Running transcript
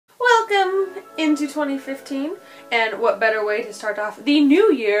into 2015, and what better way to start off the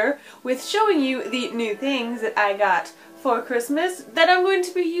new year with showing you the new things that I got for Christmas that I'm going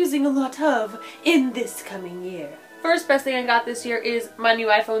to be using a lot of in this coming year. First best thing I got this year is my new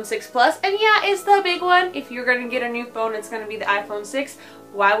iPhone 6 Plus, and yeah, it's the big one. If you're going to get a new phone, it's going to be the iPhone 6.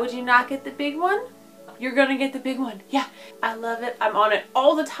 Why would you not get the big one? You're gonna get the big one. Yeah, I love it. I'm on it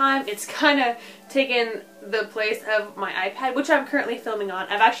all the time. It's kind of taken the place of my iPad, which I'm currently filming on.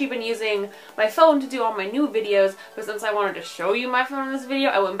 I've actually been using my phone to do all my new videos, but since I wanted to show you my phone in this video,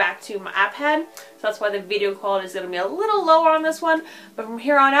 I went back to my iPad. So that's why the video quality is gonna be a little lower on this one. But from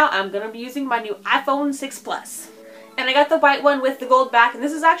here on out, I'm gonna be using my new iPhone 6 Plus. And I got the white one with the gold back, and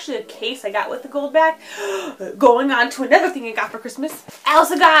this is actually a case I got with the gold back. Going on to another thing I got for Christmas. I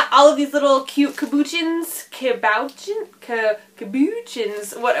also got all of these little cute cabochons,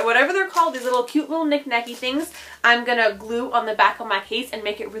 whatever they're called, these little cute little knick-knacky things. I'm gonna glue on the back of my case and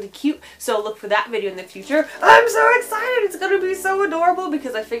make it really cute, so look for that video in the future. I'm so excited! It's gonna be so adorable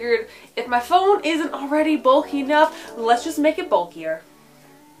because I figured if my phone isn't already bulky enough, let's just make it bulkier.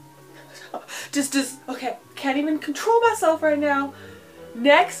 Okay, can't even control myself right now.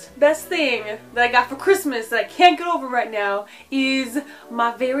 Next best thing that I got for Christmas that I can't get over right now is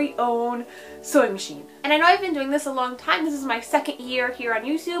my very own sewing machine. And I know I've been doing this a long time. This is my second year here on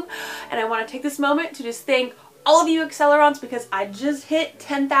YouTube, and I want to take this moment to just thank all of you Axcelerants because I just hit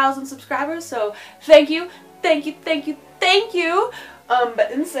 10,000 subscribers, so thank you, thank you, thank you, thank you.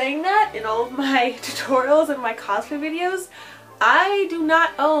 But in saying that, in all of my tutorials and my cosplay videos, I do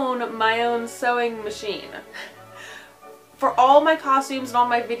not own my own sewing machine. For all my costumes and all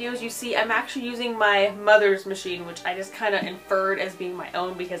my videos you see, I'm actually using my mother's machine, which I just kind of inferred as being my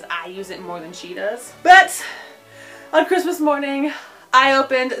own because I use it more than she does. But on Christmas morning, I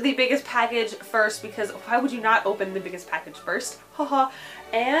opened the biggest package first because why would you not open the biggest package first? Haha.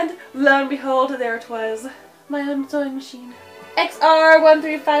 And lo and behold, there it was, my own sewing machine.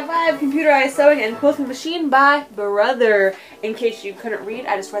 XR1355 computerized sewing and quilting machine by Brother. In case you couldn't read,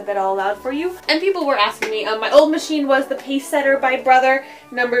 I just read that all aloud for you. And people were asking me, my old machine was the Pace Setter by Brother,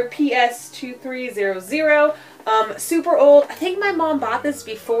 number PS2300. Super old. I think my mom bought this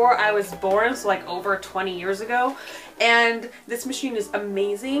before I was born, so like over 20 years ago. And this machine is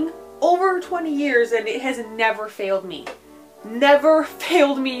amazing. Over 20 years and it has never failed me. Never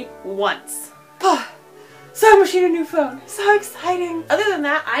failed me once. Sewing machine and new phone. So exciting. Other than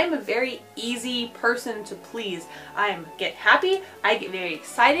that, I am a very easy person to please. I get happy, I get very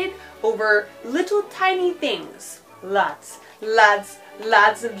excited over little tiny things. Lots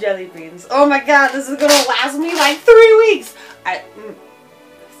of jelly beans. Oh my god, this is gonna last me like 3 weeks.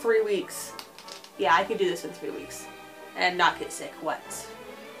 3 weeks. Yeah, I could do this in 3 weeks. And not get sick. What?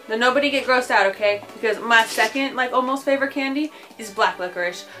 Now nobody get grossed out, okay? Because my second, like, almost favorite candy is black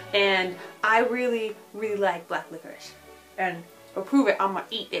licorice. And I really, really like black licorice. And to prove it, I'm gonna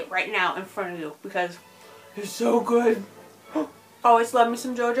eat it right now in front of you because it's so good. Always love me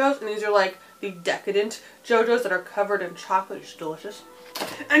some JoJo's, and these are like the decadent JoJo's that are covered in chocolate. It's delicious.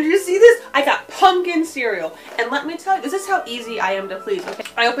 And you see this? I got pumpkin cereal. And let me tell you, this is how easy I am to please, okay?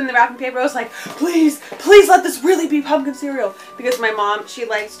 I opened the wrapping paper, I was like, please, please let this really be pumpkin cereal. Because my mom, she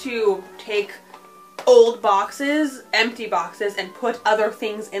likes to take old boxes, empty boxes, and put other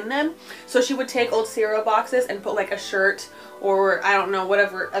things in them. So she would take old cereal boxes and put like a shirt or I don't know,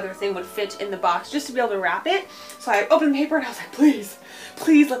 whatever other thing would fit in the box just to be able to wrap it. So I opened the paper and I was like, please,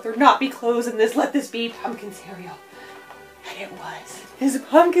 please let there not be clothes in this. Let this be pumpkin cereal. And it was. It's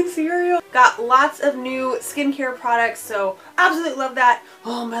pumpkin cereal. Got lots of new skincare products, so absolutely love that.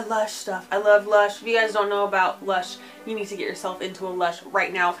 Oh, my Lush stuff. I love Lush. If you guys don't know about Lush, you need to get yourself into a Lush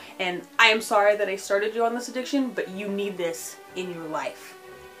right now. And I am sorry that I started you on this addiction, but you need this in your life.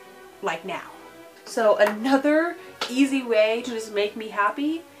 Like now. So another easy way to just make me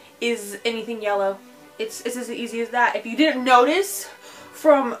happy is anything yellow. It's as easy as that. If you didn't notice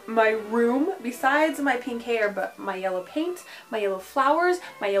from my room, besides my pink hair, but my yellow paint, my yellow flowers,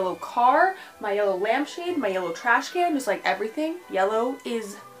 my yellow car, my yellow lampshade, my yellow trash can, just like everything, yellow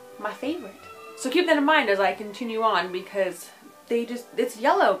is my favorite. So keep that in mind as I continue on because it's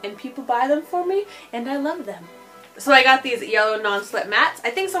yellow and people buy them for me and I love them. So I got these yellow non-slip mats. I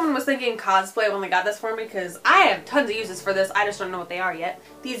think someone was thinking cosplay when they got this for me because I have tons of uses for this. I just don't know what they are yet.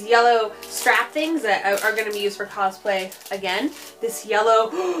 These yellow strap things that are going to be used for cosplay again. This yellow,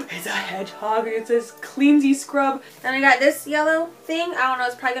 it's a hedgehog. It says cleansy scrub. And I got this yellow thing. I don't know,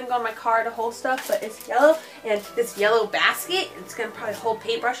 it's probably going to go in my car to hold stuff, but it's yellow. And this yellow basket, it's going to probably hold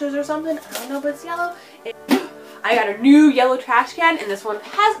paintbrushes or something. I don't know, but it's yellow. I got a new yellow trash can, and this one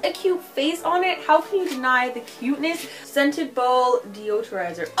has a cute face on it. How can you deny the cuteness? Scented bowl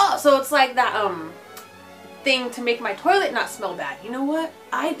deodorizer. Oh, so it's like that thing to make my toilet not smell bad. You know what?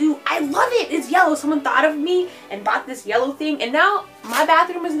 I do. I love it. It's yellow. Someone thought of me and bought this yellow thing, and now my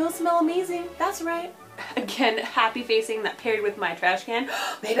bathroom is gonna smell amazing. That's right. Again, happy facing that paired with my trash can.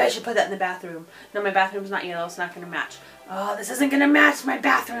 Maybe I should put that in the bathroom. No, my bathroom's not yellow. It's not gonna match. Oh, this isn't gonna match my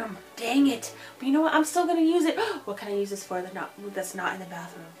bathroom. Dang it. But you know what? I'm still gonna use it. What can I use this for that's not in the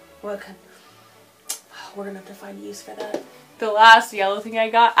bathroom? What can... We're gonna have to find a use for that. The last yellow thing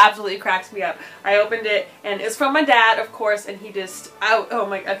I got absolutely cracks me up. I opened it, and it's from my dad, of course, and he just... Oh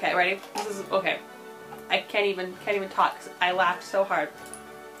my... Okay, ready? This is... Okay. I can't even talk because I laughed so hard.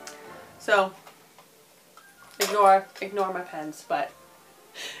 So... Ignore my pens, but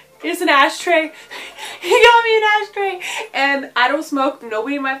it's an ashtray. He got me an ashtray, and I don't smoke.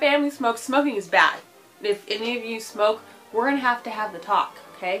 Nobody in my family smokes. Smoking is bad. If any of you smoke, we're gonna have to have the talk,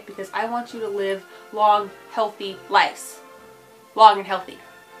 okay? Because I want you to live long, healthy lives, long and healthy,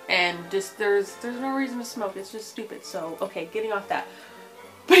 and just there's no reason to smoke. It's just stupid. So okay, getting off that.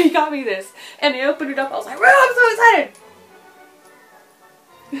 But he got me this, and I opened it up. I was like, "Wow, I'm so excited!"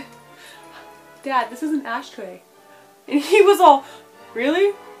 Dad, this is an ashtray. And he was all,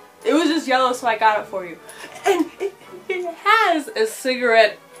 really? It was just yellow, so I got it for you. And it has a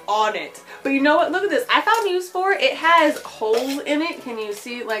cigarette on it. But you know what? Look at this. I found use for it. It has holes in it. Can you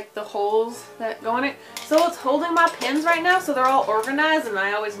see like the holes that go in it? So it's holding my pins right now, so they're all organized, and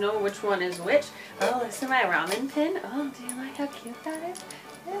I always know which one is which. Oh, this is my ramen pin. Oh, do you like how cute that is?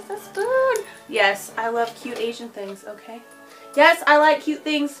 Yes, a spoon. Yes, I love cute Asian things, okay? Yes, I like cute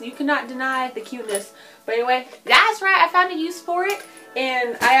things. You cannot deny the cuteness. But anyway, that's right. I found a use for it,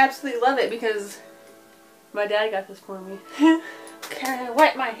 and I absolutely love it because my dad got this for me. Can I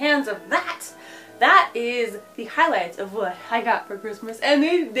wipe my hands of that? That is the highlights of what I got for Christmas, and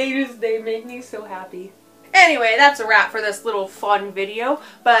they make me so happy. Anyway, that's a wrap for this little fun video,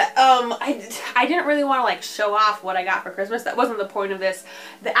 but I didn't really want to like show off what I got for Christmas. That wasn't the point of this.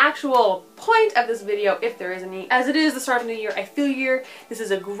 The actual point of this video, if there is any, as it is the start of the new year, I feel this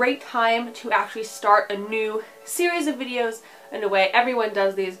is a great time to actually start a new series of videos. In a way, everyone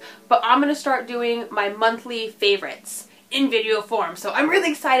does these, but I'm going to start doing my monthly favorites in video form. So I'm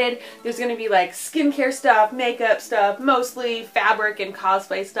really excited. There's going to be like skincare stuff, makeup stuff, mostly fabric and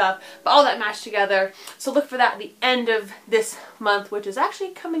cosplay stuff, but all that mashed together. So look for that at the end of this month, which is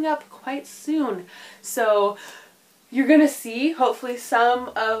actually coming up quite soon. So you're going to see hopefully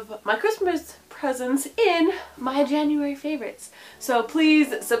some of my Christmas presents in my January favorites. So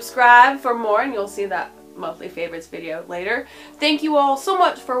please subscribe for more, and you'll see that monthly favorites video later. Thank you all so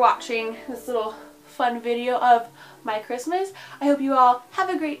much for watching this little fun video of my Christmas. I hope you all have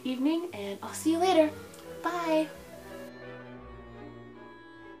a great evening, and I'll see you later. Bye!